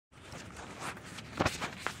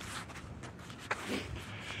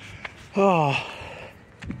Oh,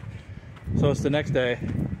 so it's the next day.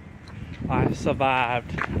 I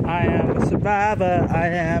survived. I am a survivor. I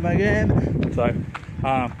am again. Sorry.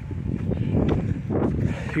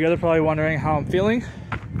 You guys are probably wondering how I'm feeling.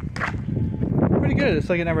 Pretty good. It's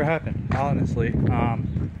like it never happened, honestly.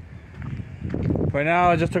 Right now,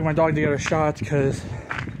 I just took my dog to get her shots because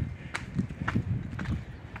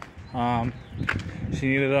she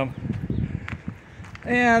needed them.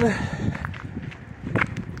 And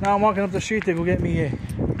now I'm walking up the street to go get me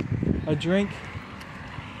a drink.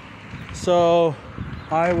 So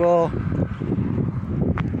I will.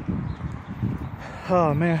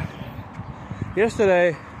 Oh man.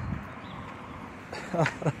 Yesterday,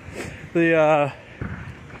 the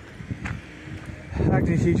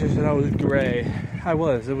acting teacher said I was gray. I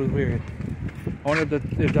was. It was weird. I wonder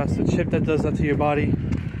if that's the chip that does that to your body.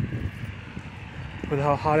 With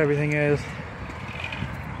how hot everything is.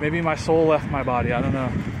 Maybe my soul left my body. I don't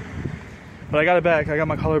know. But I got it back. I got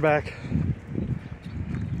my color back.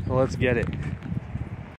 So let's get it.